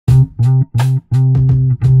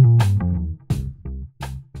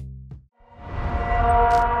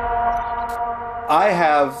I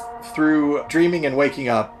have, through dreaming and waking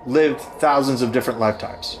up, lived thousands of different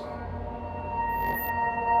lifetimes.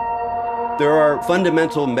 There are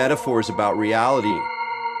fundamental metaphors about reality,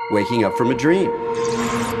 waking up from a dream.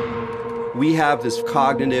 We have this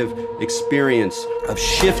cognitive experience of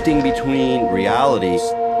shifting between realities.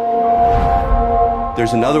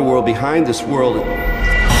 There's another world behind this world.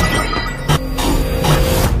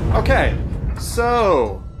 Okay,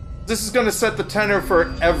 so this is going to set the tenor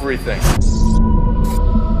for everything.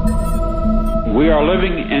 We are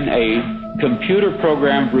living in a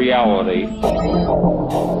computer-programmed reality.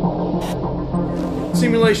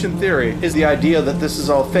 Simulation theory is the idea that this is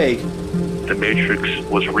all fake. The Matrix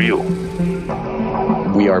was real.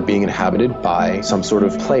 We are being inhabited by some sort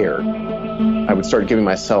of player. I would start giving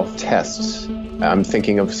myself tests. I'm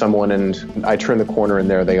thinking of someone and I turn the corner and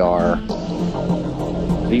there they are.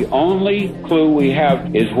 The only clue we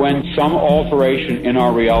have is when some alteration in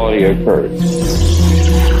our reality occurs.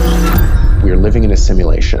 We are living in a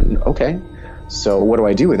simulation. Okay, so what do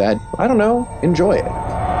I do with that? I don't know. Enjoy it.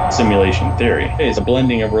 Simulation theory is a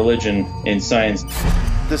blending of religion and science.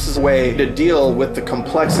 This is a way to deal with the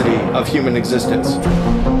complexity of human existence.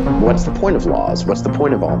 What's the point of laws? What's the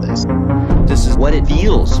point of all this? This is what it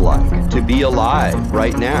feels like to be alive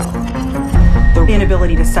right now. The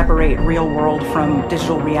inability to separate real world from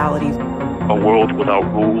digital reality. A world without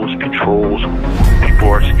rules, controls. People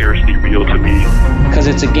are scarcely real to me. Because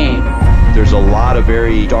it's a game. There's a lot of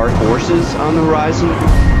very dark forces on the horizon.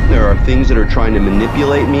 There are things that are trying to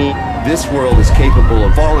manipulate me. This world is capable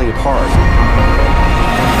of falling apart.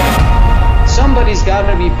 Somebody's got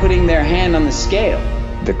to be putting their hand on the scale.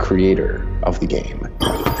 The creator of the game.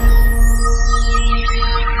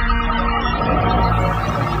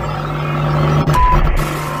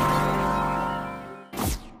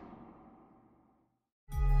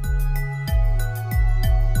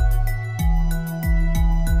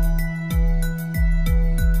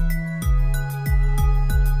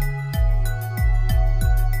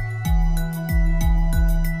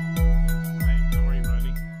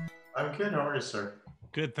 I'm good. How are you, sir?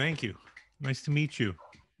 Good, thank you. Nice to meet you.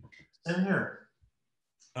 Same here.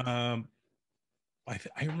 I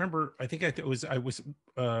remember. I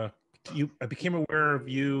became aware of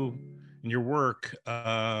you and your work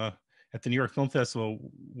at the New York Film Festival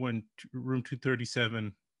when Room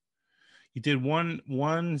 237. You did one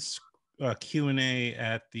Q&A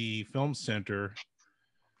at the Film Center.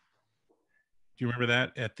 Do you remember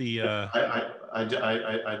that at the? I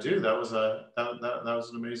do. That was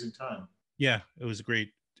an amazing time. Yeah, it was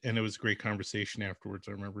great, and it was a great conversation afterwards.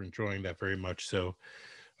 I remember enjoying that very much. So,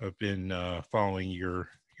 I've been following your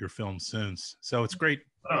film since. So it's great.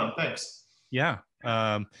 Oh, thanks. Yeah,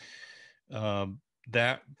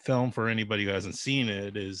 that film, for anybody who hasn't seen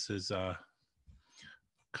it, is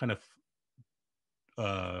kind of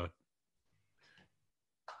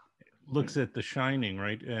looks at The Shining,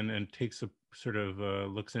 right, and takes a sort of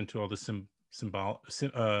looks into all the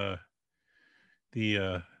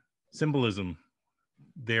symbolism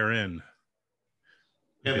therein.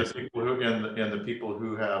 And the people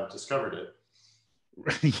who have discovered it.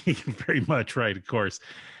 Very much right, of course.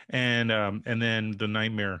 And then The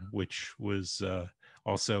Nightmare, which was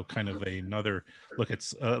also kind of another look at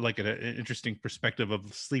like an interesting perspective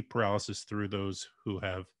of sleep paralysis through those who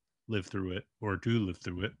have lived through it or do live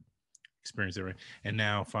through it, experience it, right? And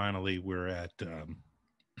now finally we're at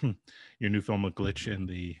your new film, A Glitch in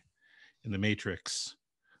the Matrix.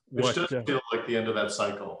 Which does feel like the end of that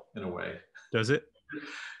cycle in a way. Does it?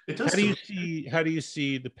 It does. How do you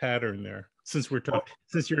see the pattern there? Since you're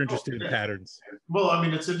interested in patterns. Well, I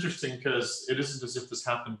mean, it's interesting because it isn't as if this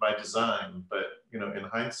happened by design, but in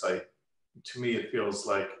hindsight, to me, it feels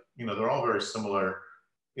like they're all very similar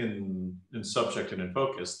in subject and in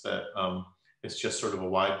focus. That it's just sort of a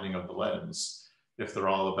widening of the lens. If they're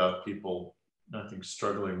all about people, I think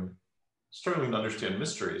struggling to understand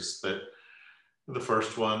mysteries. That the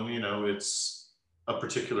first one, it's a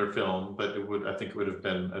particular film, but I think it would have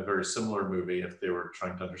been a very similar movie if they were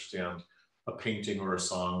trying to understand a painting or a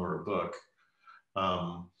song or a book.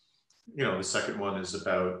 The second one is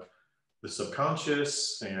about the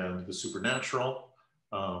subconscious and the supernatural,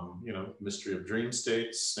 mystery of dream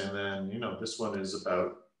states. And then, this one is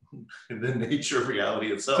about the nature of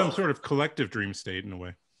reality itself. Some sort of collective dream state in a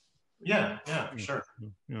way. Yeah, for sure.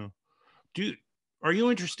 Yeah. Are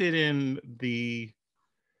you interested in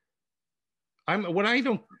what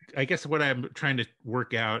I'm trying to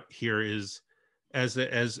work out here is as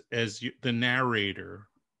the narrator,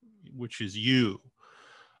 which is you,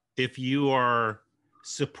 if you are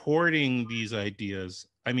supporting these ideas.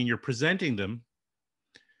 I mean, you're presenting them,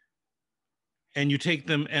 and you take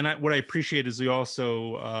them. And what I appreciate is you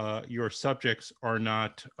also your subjects are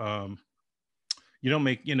not. You don't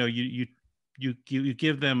make, you know, you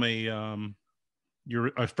give them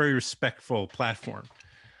you're a very respectful platform,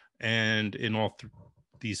 and in all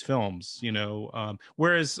these films, you know,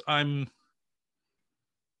 whereas I'm,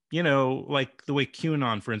 you know, like the way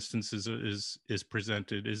QAnon, for instance, is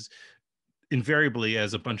presented is invariably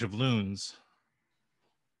as a bunch of loons,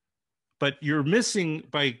 but you're missing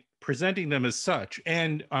by presenting them as such.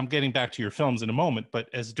 And I'm getting back to your films in a moment, but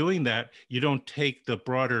as doing that, you don't take the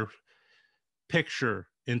broader picture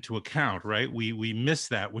into account, right? We miss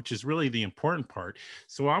that, which is really the important part.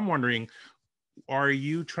 So I'm wondering, are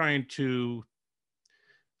you trying to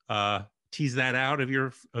tease that out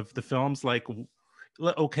of the films? Like,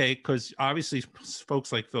 okay, because obviously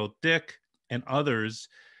folks like Phil Dick and others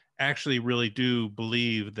actually really do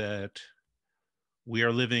believe that we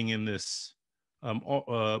are living in this,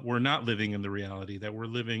 we're not living in the reality, that we're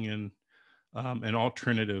living in an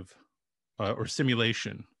alternative or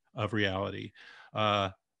simulation of reality.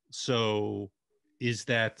 So is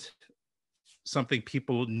that something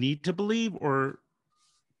people need to believe, or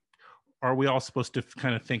are we all supposed to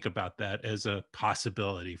kind of think about that as a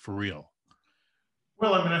possibility for real?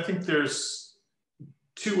 Well, I mean, I think there's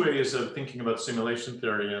two ways of thinking about simulation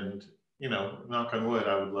theory, and, you know, knock on wood,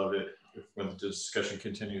 I would love it if, when the discussion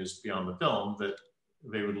continues beyond the film, that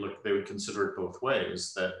they would consider it both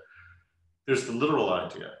ways. That there's the literal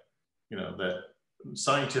idea, you know, that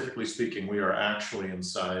scientifically speaking, we are actually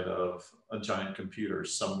inside of a giant computer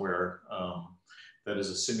somewhere that is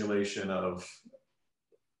a simulation of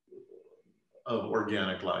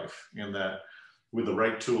organic life, and that with the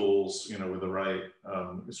right tools, you know, with the right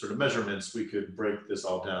sort of measurements, we could break this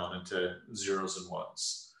all down into zeros and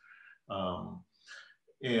ones.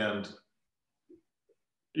 And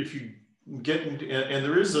if you get into, and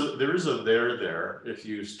there is a there if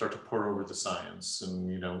you start to pour over the science,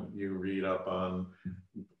 and, you know, you read up on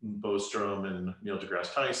Bostrom and Neil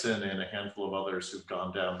deGrasse Tyson and a handful of others who've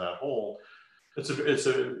gone down that hole. It's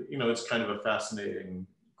a you know, it's kind of a fascinating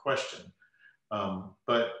question.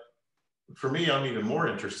 But for me, I'm even more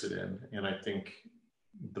interested in, and I think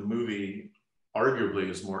the movie arguably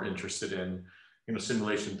is more interested in, you know,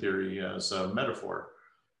 simulation theory as a metaphor,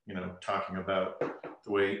 you know, talking about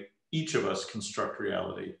the way each of us construct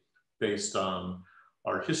reality based on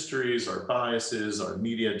our histories, our biases, our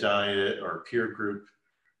media diet, our peer group,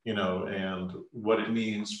 you know, and what it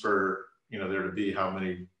means for, you know, there to be how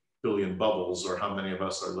many billion bubbles, or how many of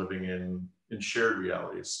us are living in shared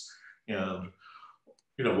realities, and,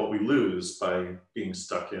 you know, what we lose by being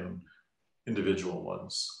stuck in individual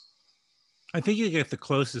ones. I think you get the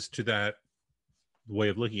closest to that way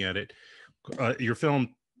of looking at it. Your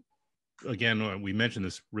film, again, we mentioned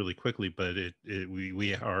this really quickly, but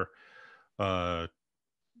we are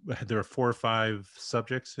there are 4 or 5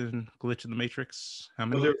 subjects in Glitch in the Matrix. How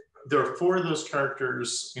many? Well, there are 4 of those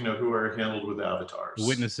characters, you know, who are handled with avatars. The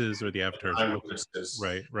witnesses or the avatars. Eyewitnesses.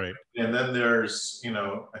 Right. And then there's, you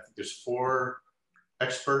know, I think there's 4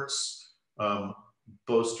 experts,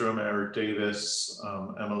 Bostrom, Eric Davis,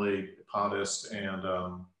 Emily Pottis, and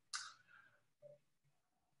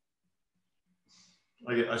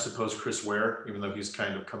I suppose Chris Ware, even though he's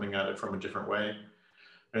kind of coming at it from a different way.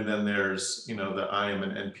 And then there's, you know, the I am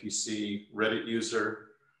an NPC Reddit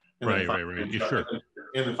user. Right. Yeah, sure.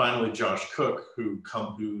 And then finally Josh Cook,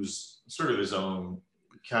 who's sort of his own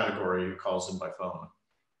category, who calls him by phone.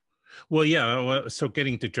 Well, yeah. So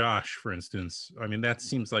getting to Josh, for instance, I mean, that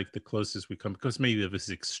seems like the closest we come, because maybe of this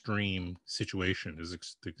extreme situation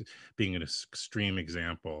is being an extreme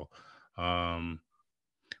example,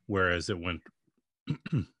 whereas it went.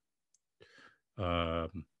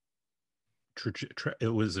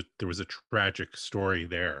 There was a tragic story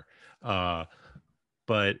there,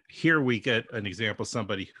 but here we get an example,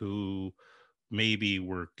 somebody who maybe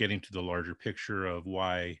we're getting to the larger picture of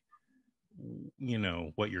why, you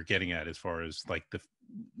know, what you're getting at as far as like the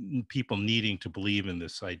people needing to believe in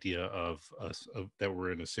this idea of us, that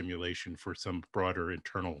we're in a simulation for some broader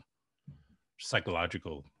internal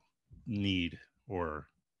psychological need or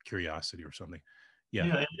curiosity or something.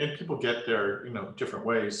 Yeah, and people get there, you know, different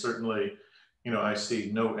ways. Certainly, you know, I see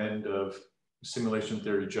no end of simulation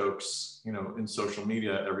theory jokes, you know, in social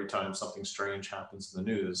media every time something strange happens in the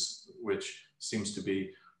news, which seems to be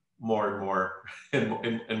more and more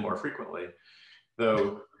and more frequently.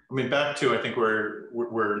 Though, I mean, back to, I think, where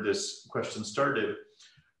this question started,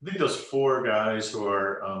 I think those 4 guys who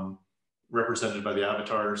are represented by the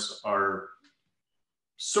avatars are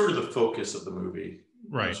sort of the focus of the movie.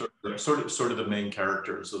 Right. Sort of the main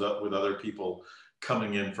characters, with other people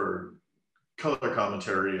coming in for color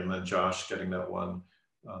commentary, and then Josh getting that one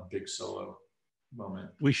big solo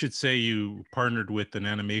moment. We should say you partnered with an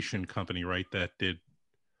animation company, right? That did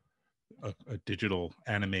a digital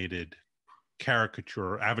animated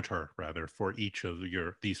caricature, avatar rather, for each of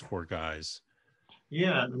these four guys.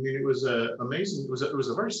 Yeah, I mean, it was amazing. It was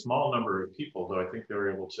a very small number of people, though. I think they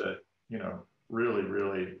were able to,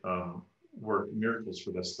 really work miracles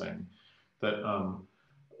for this thing. That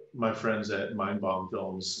my friends at Mindbomb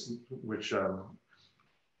Films, which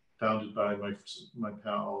founded by my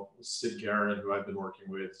pal Sid Guerin, who I've been working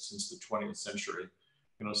with since the 20th century,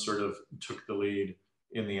 sort of took the lead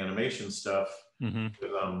in the animation stuff.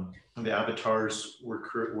 Mm-hmm. The avatars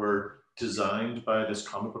were designed by this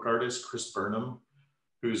comic book artist, Chris Burnham,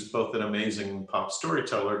 who's both an amazing pop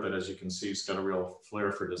storyteller, but as you can see, he's got a real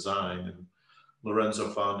flair for design. And Lorenzo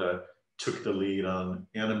Fonda took the lead on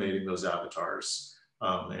animating those avatars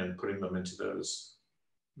and putting them into those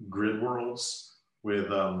grid worlds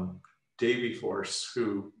with Davey Force,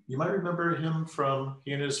 who you might remember him from,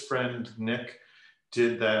 he and his friend Nick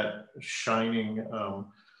did that Shining,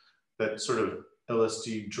 that sort of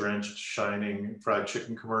LSD drenched Shining fried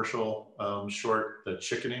chicken commercial short, The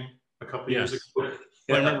Chickening, a couple years ago.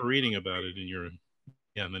 Yeah. I remember reading about it in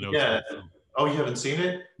the notes. Yeah. Oh, you haven't seen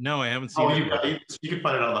it? No, I haven't seen it. You can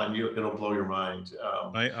find it online. It'll blow your mind.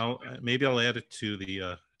 Maybe I'll add it to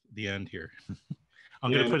the end here.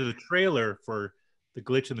 I'm going to put the trailer for The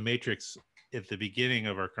Glitch in the Matrix at the beginning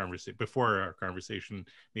of our conversation, before our conversation.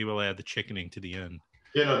 Maybe I'll add the chickening to the end.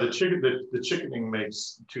 The chickening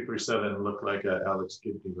makes 237 look like an Alex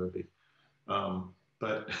Gibney movie.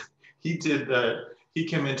 But he did that. He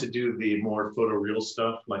came in to do the more photoreal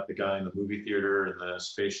stuff, like the guy in the movie theater and the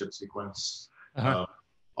spaceship sequence.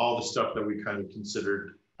 All the stuff that we kind of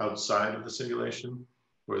considered outside of the simulation,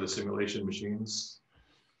 or the simulation machines,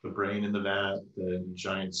 the brain in the vat, the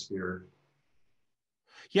giant sphere.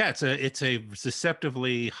 Yeah, it's a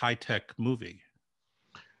deceptively high-tech movie.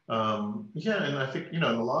 Yeah, and I think, and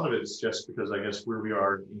a lot of it's just because I guess where we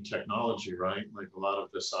are in technology, right? Like a lot of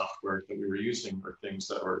the software that we were using are things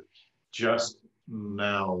that were just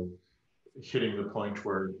now hitting the point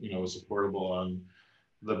where, it's affordable on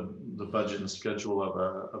the budget and schedule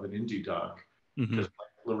of an indie doc. Mm-hmm. Because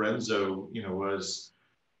Lorenzo, was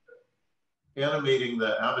animating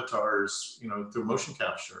the avatars, through motion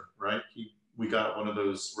capture, right? We got one of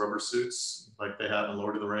those rubber suits like they had in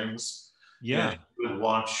Lord of the Rings. Yeah, we would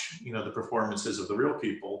watch, the performances of the real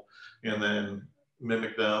people, and then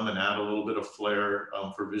mimic them and add a little bit of flair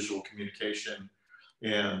for visual communication.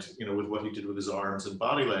 And with what he did with his arms and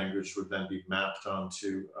body language would then be mapped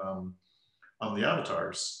onto on the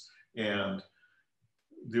avatars. And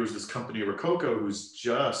there was this company, Rococo, who's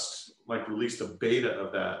just released a beta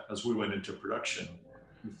of that as we went into production.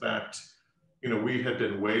 In fact, we had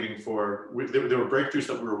been waiting for. There were breakthroughs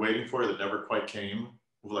that we were waiting for that never quite came,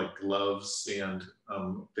 like gloves and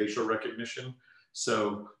facial recognition.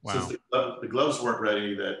 So since the gloves weren't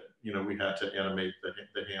ready, that we had to animate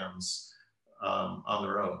the hands on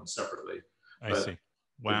their own separately. I see.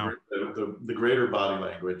 Wow. The greater body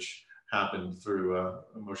language happened through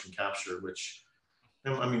motion capture, which,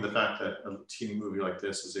 I mean, the fact that a teeny movie like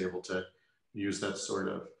this is able to use that sort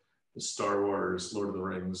of Star Wars, Lord of the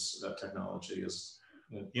Rings technology is.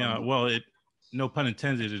 Yeah, well, no pun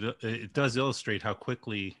intended, it does illustrate how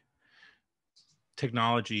quickly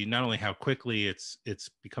technology, not only how quickly it's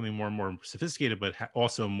becoming more and more sophisticated, but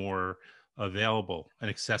also more available and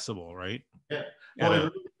accessible, right? Yeah. Well,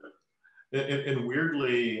 and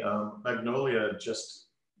weirdly, Magnolia just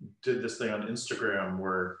did this thing on Instagram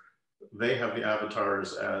where they have the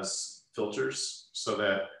avatars as filters, so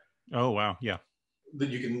that that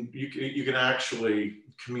you can actually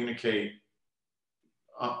communicate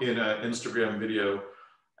in an Instagram video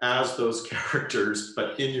as those characters,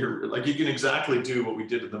 but in your, you can exactly do what we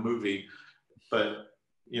did in the movie, but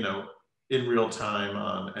in real time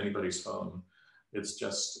on anybody's phone. It's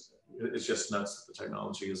just nuts that the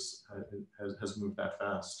technology has moved that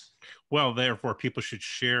fast. Well, therefore, people should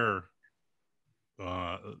share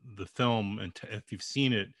the film, and if you've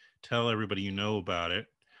seen it, tell everybody about it,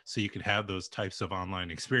 so you can have those types of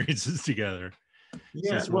online experiences together.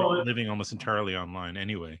 Yeah, since we're living almost entirely online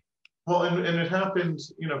anyway. Well, and it happened,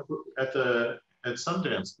 at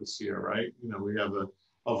Sundance this year, right? We have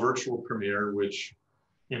a virtual premiere, which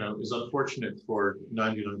is unfortunate for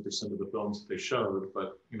 99% of the films that they showed,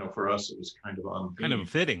 but for us it was kind of on theme. Kind of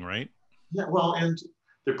fitting, right? Yeah, well, and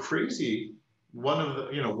the crazy one of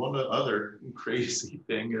the other crazy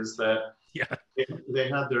thing is that they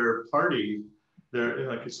had their party There,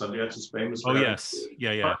 like Sundance is famous. Oh yes,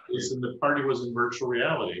 yeah. And the party was in virtual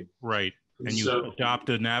reality. Right, and you adopt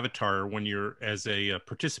an avatar when you're as a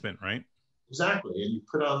participant, right? Exactly, and you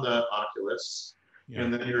put on the Oculus,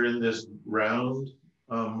 and then you're in this round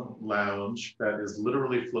lounge that is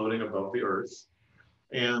literally floating above the earth.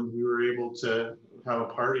 And we were able to have a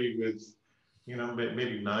party with,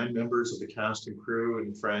 maybe 9 members of the cast and crew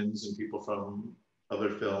and friends and people from other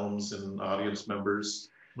films and audience members.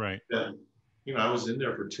 Right. And, I was in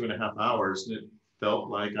there for 2.5 hours, and it felt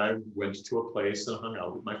like I went to a place and hung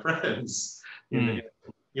out with my friends. And,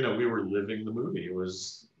 we were living the movie. It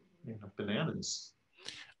was, bananas.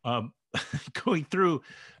 Going through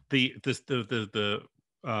the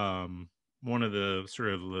one of the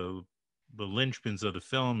sort of the linchpins of the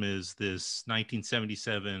film is this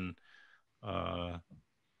 1977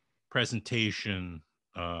 presentation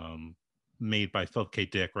made by Philip K.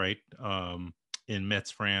 Dick, right, in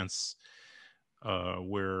Metz, France,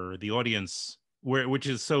 where the audience, which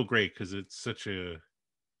is so great because it's such an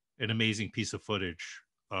amazing piece of footage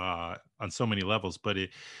on so many levels, but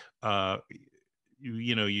it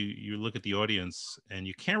you look at the audience and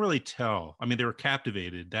you can't really tell. I mean, they were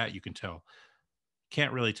captivated, that you can tell.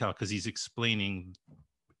 Can't really tell because he's explaining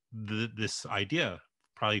this idea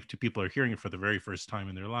probably to people who are hearing it for the very first time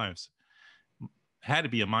in their lives. Had to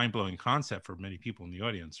be a mind-blowing concept for many people in the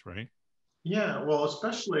audience, right? Yeah, well,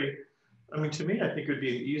 especially, I mean, to me, I think it would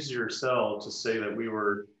be an easier sell to say that we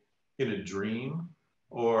were in a dream,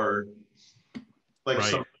 or like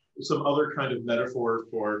some other kind of metaphor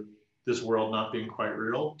for this world not being quite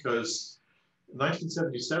real. Because in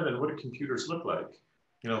 1977, what did computers look like?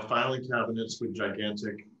 Filing cabinets with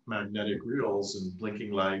gigantic magnetic reels and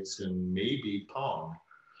blinking lights and maybe Pong.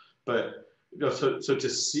 But so to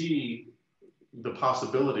see the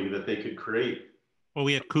possibility that they could create, well,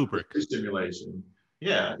 we had Kubrick simulation,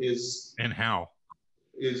 is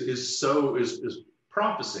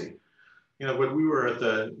prophecy. When we were at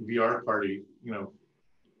the VR party,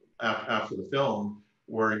 after the film,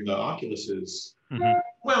 wearing the Oculuses,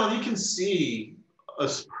 well, you can see a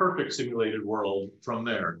perfect simulated world from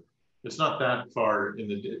there. It's not that far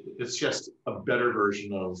it's just a better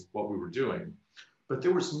version of what we were doing. But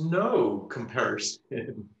there was no comparison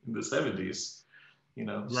in the 70s,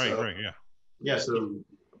 Right, yeah. Yeah, so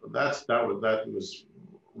that was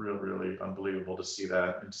really unbelievable to see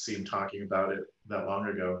that and to see him talking about it that long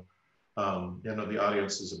ago. The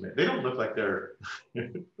audience is amazing. They don't look like they're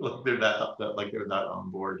that on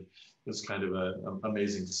board. It's kind of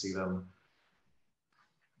amazing to see them.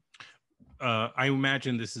 I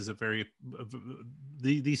imagine this is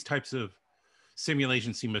these types of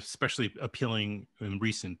simulations seem especially appealing in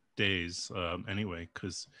recent days, anyway,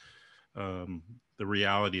 because the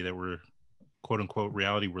reality that we're, quote unquote,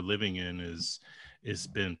 reality we're living in is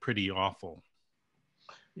been pretty awful.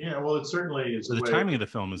 Yeah, well, it certainly is. The timing of the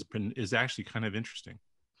film is actually kind of interesting.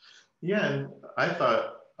 Yeah, and I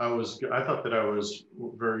thought that I was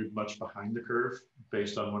very much behind the curve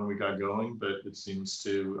based on when we got going, but it seems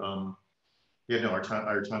to,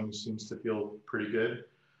 our timing seems to feel pretty good.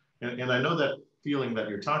 And I know that feeling that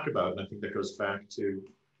you're talking about, and I think that goes back to,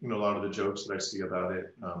 a lot of the jokes that I see about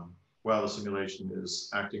it. While the simulation is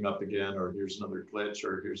acting up again, or here's another glitch,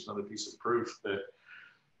 or here's another piece of proof that,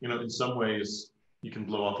 in some ways, you can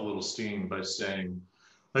blow off a little steam by saying,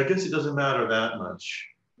 I guess it doesn't matter that much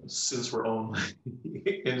since we're only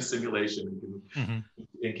in a simulation.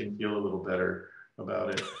 It can feel a little better about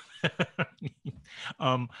it.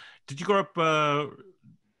 Did you grow up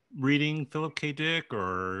reading Philip K. Dick,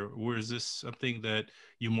 or was this something that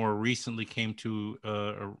you more recently came to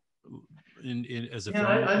as a film?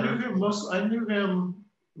 I knew him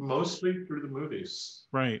mostly through the movies.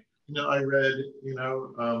 Right. I read,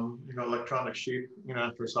 Electronic Sheep,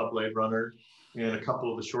 after I saw Blade Runner, and a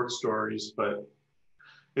couple of the short stories, but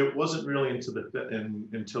it wasn't really until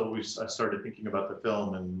I started thinking about the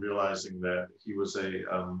film and realizing that he was a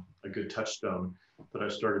good touchstone, that I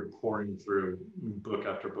started pouring through book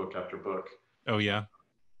after book after book. Oh yeah.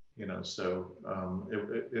 So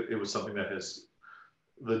it was something that has,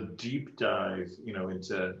 the deep dive,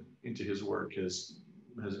 into his work has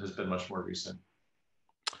been much more recent.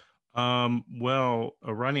 Well,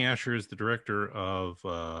 Rodney Ascher is the director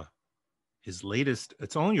of his latest.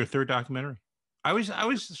 It's only your third documentary. I was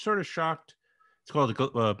sort of shocked. It's called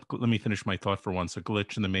let me finish my thought for once. A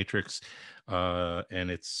Glitch in the Matrix,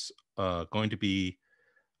 and it's going to be.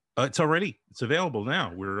 It's available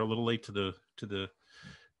now. We're a little late to the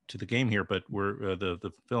game here, but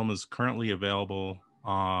the film is currently available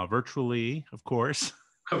virtually, of course.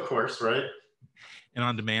 Of course, right. And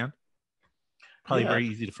on demand. Probably very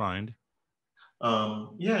easy to find.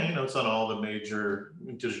 Yeah, you know, it's on all the major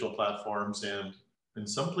digital platforms and in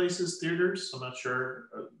some places theaters. I'm not sure,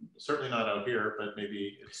 certainly not out here, but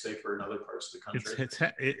maybe it's safer in other parts of the country.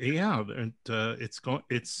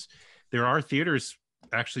 There are theaters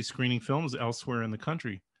actually screening films elsewhere in the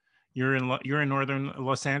country. You're in northern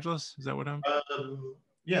Los Angeles, is that what I'm?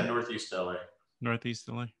 Yeah, Northeast LA. Northeast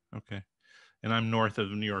LA, okay. And I'm north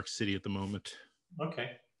of New York City at the moment.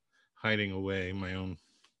 Okay. Hiding away in my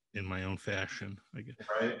own fashion, I guess.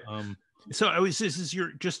 Right. So I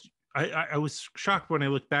was shocked when I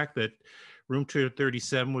looked back that Room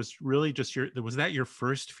 237 was really just was that your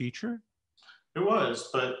first feature? It was,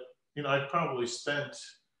 but you know, I probably spent,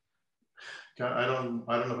 I don't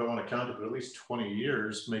know if I want to count it, but at least 20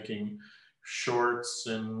 years making shorts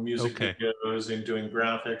and music videos and doing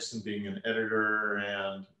graphics and being an editor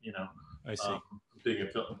and, you know, I see. Being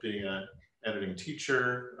an editing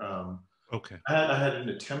teacher. Okay. I had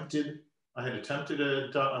attempted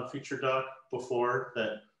a feature doc before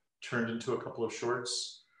that turned into a couple of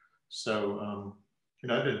shorts. So, you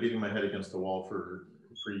know, I've been beating my head against the wall for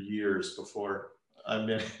years before I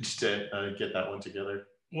managed to get that one together.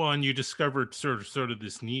 Well, and you discovered sort of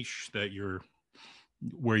this niche that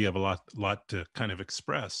where you have a lot to kind of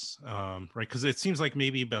express, right? Because it seems like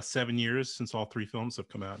maybe about 7 years since all 3 films have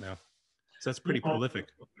come out now. So that's pretty prolific.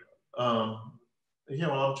 Yeah,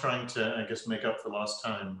 well, I'm trying to, I guess, make up for lost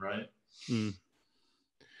time, right? Mm.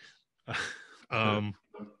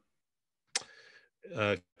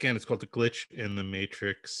 Again, it's called The Glitch in the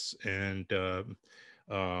Matrix. And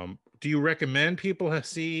do you recommend people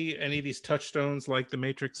see any of these touchstones like the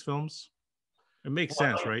Matrix films? It makes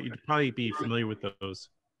sense, right? You'd probably be familiar with those.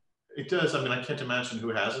 It does. I mean, I can't imagine who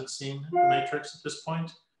hasn't seen The Matrix at this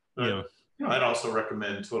point. But, yeah. You know, I'd also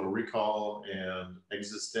recommend Total Recall and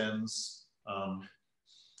Existence.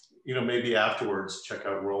 You know, maybe afterwards check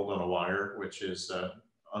out World on a Wire, which is an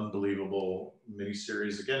unbelievable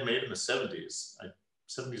miniseries, again, made in the 70s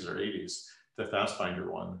or 80s, the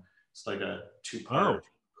Fassbinder one. It's like a 2-part,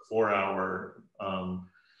 4-hour.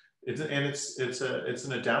 It's an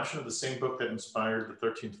adaptation of the same book that inspired The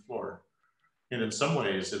 13th Floor. And in some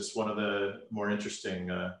ways, it's one of the more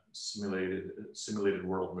interesting simulated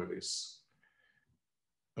world movies.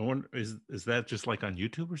 I wonder, is that just like on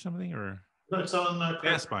YouTube or something, or? No, it's on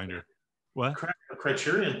Fassbinder. What?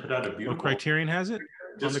 Criterion put out a beautiful. Oh, Criterion has it.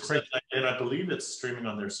 And I believe it's streaming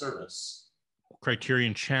on their service.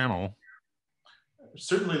 Criterion Channel.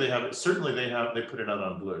 Certainly they have it. They put it out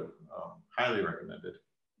on Blue. Highly recommended.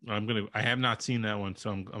 I have not seen that one,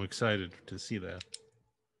 so I'm excited to see that.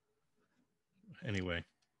 Anyway,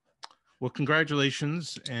 well,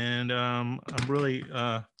 congratulations, and I'm really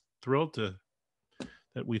thrilled that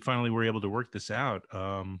we finally were able to work this out.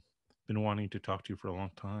 Been wanting to talk to you for a long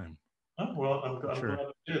time. Oh, well, I'm glad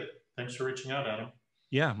you did. Thanks for reaching out, Adam.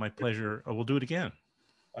 Yeah, my pleasure. We'll do it again.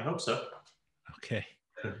 I hope so. Okay.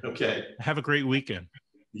 Okay. Have a great weekend.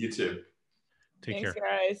 You too. Thanks, care.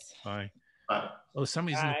 Guys. Bye. Bye. Oh,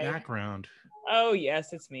 somebody's in the background. Oh,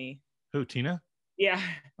 yes, it's me. Who, Tina? Yeah.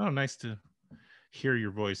 Oh, nice to hear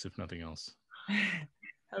your voice, if nothing else.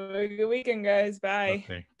 Have a good weekend, guys. Bye.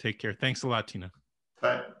 Okay. Take care. Thanks a lot, Tina.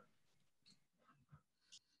 Bye.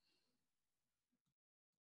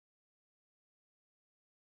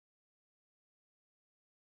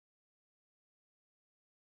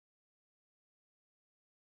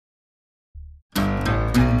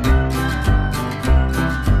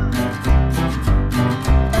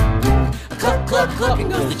 Clucking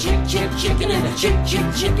goes the chicken, and the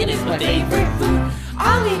chicken is my favorite food.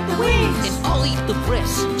 I'll eat the wings, and I'll eat the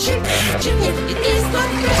breast. Chicken, it is the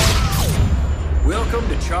best. Welcome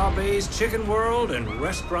to Chabe's Chicken World and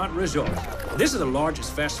Restaurant Resort. This is the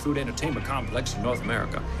largest fast food entertainment complex in North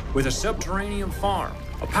America, with a subterranean farm,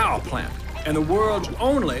 a power plant, and the world's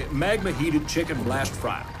only magma-heated chicken blast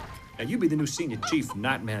fryer. Now, you be the new senior chief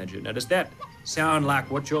night manager. Now, does that sound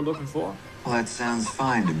like what you're looking for? Well, that sounds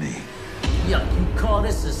fine to me. Yuck, you call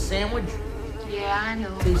this a sandwich? Yeah, I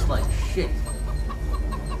know. Tastes like shit.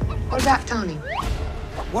 What about Tony?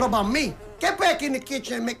 What about me? Get back in the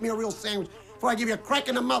kitchen and make me a real sandwich before I give you a crack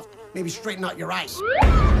in the mouth, maybe straighten out your eyes.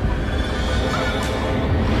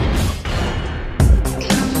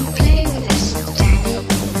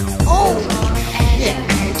 Oh, yeah.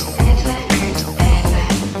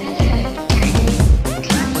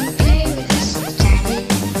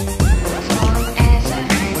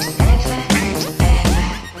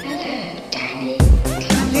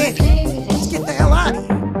 Let's get the hell out of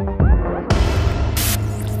here.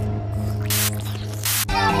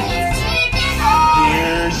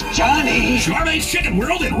 Here's Johnny. Charmaine's Chicken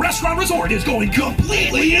World and Restaurant Resort is going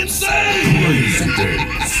completely insane!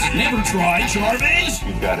 Never tried Charmaine's?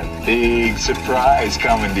 You've got a big surprise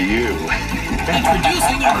coming to you.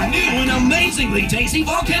 Introducing our new and amazingly tasty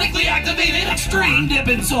volcanically activated extreme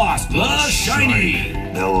dipping sauce, the Shiny.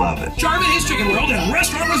 They'll love it. Charmaine's Chicken World and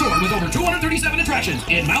Restaurant Resort with over 237 attractions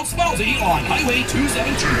in Mount Spalsey on Highway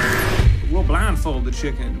 217. We'll blindfold the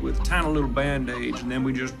chicken with tiny little band-aids, and then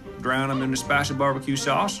we just drown them in the spicy barbecue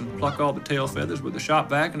sauce and pluck all the tail feathers with a shop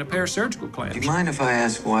vac and a pair of surgical clamps. Do you mind if I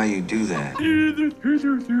ask why you do that?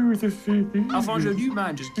 Alfonso, do you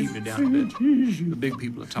mind just keeping it down a bit? The big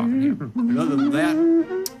people are talking here. And other than that,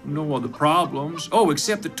 no other problems. Oh,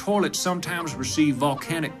 except the toilets sometimes receive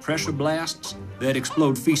volcanic pressure blasts that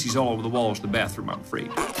explode feces all over the walls of the bathroom, I'm afraid.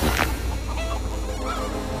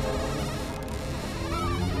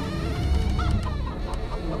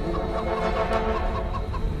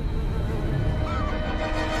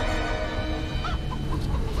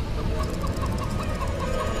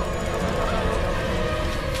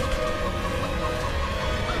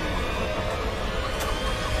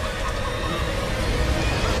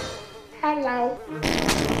 Hello.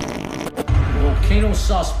 Volcano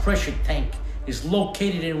sauce pressure tank is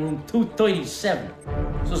located in room 237.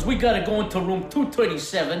 So we gotta go into room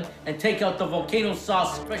 237 and take out the volcano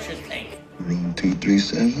sauce pressure tank. Room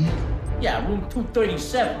 237? Yeah, room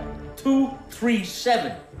 237.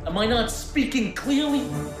 237. Am I not speaking clearly?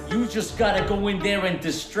 You just gotta go in there and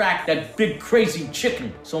distract that big crazy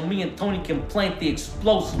chicken so me and Tony can plant the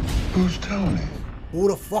explosive. Who's Tony? Who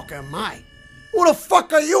the fuck am I? Who the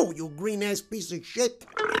fuck are you, you green-ass piece of shit?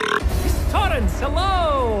 Miss Torrance,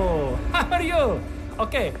 hello! How are you?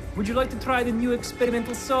 Okay, would you like to try the new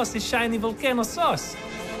experimental sauce, the Shiny Volcano sauce?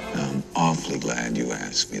 I'm awfully glad you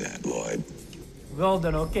asked me that, Lloyd. Well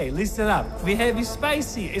done, okay, listen up. We have a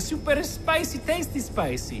spicy, a super spicy, tasty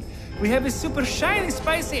spicy. We have a super shiny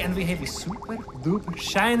spicy, and we have a super duper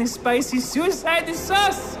shiny spicy suicide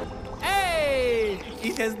sauce. Hey!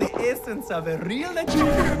 It has the essence of a real natural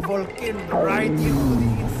volcano right into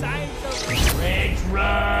the inside of the Ranch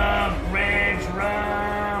rum! Ranch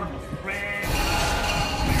rum! Ranch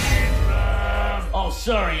rum! Oh,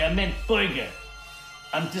 sorry, I meant burger.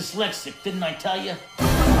 I'm dyslexic, didn't I tell you?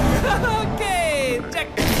 Okay, check.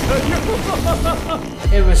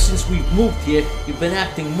 Ever since we've moved here, you've been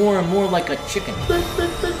acting more and more like a chicken.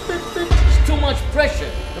 It's too much pressure.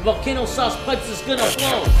 The volcano sauce pipes is gonna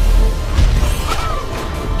blow.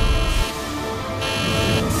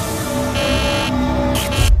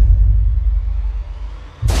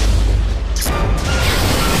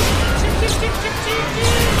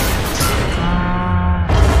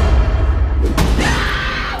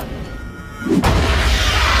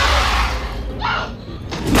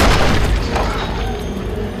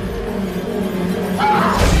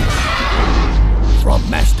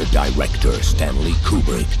 Director Stanley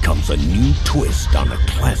Kubrick comes a new twist on a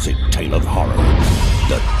classic tale of horror,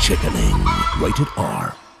 The Chickening, rated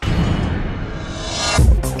R.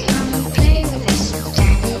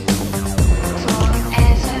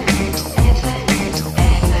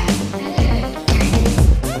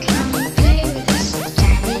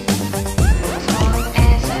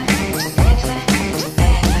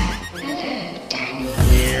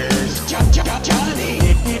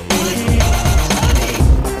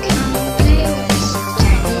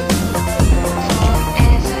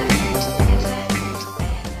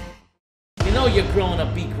 You're growing a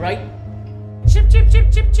beak, right? Chip, chip, chip,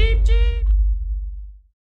 chip, chip.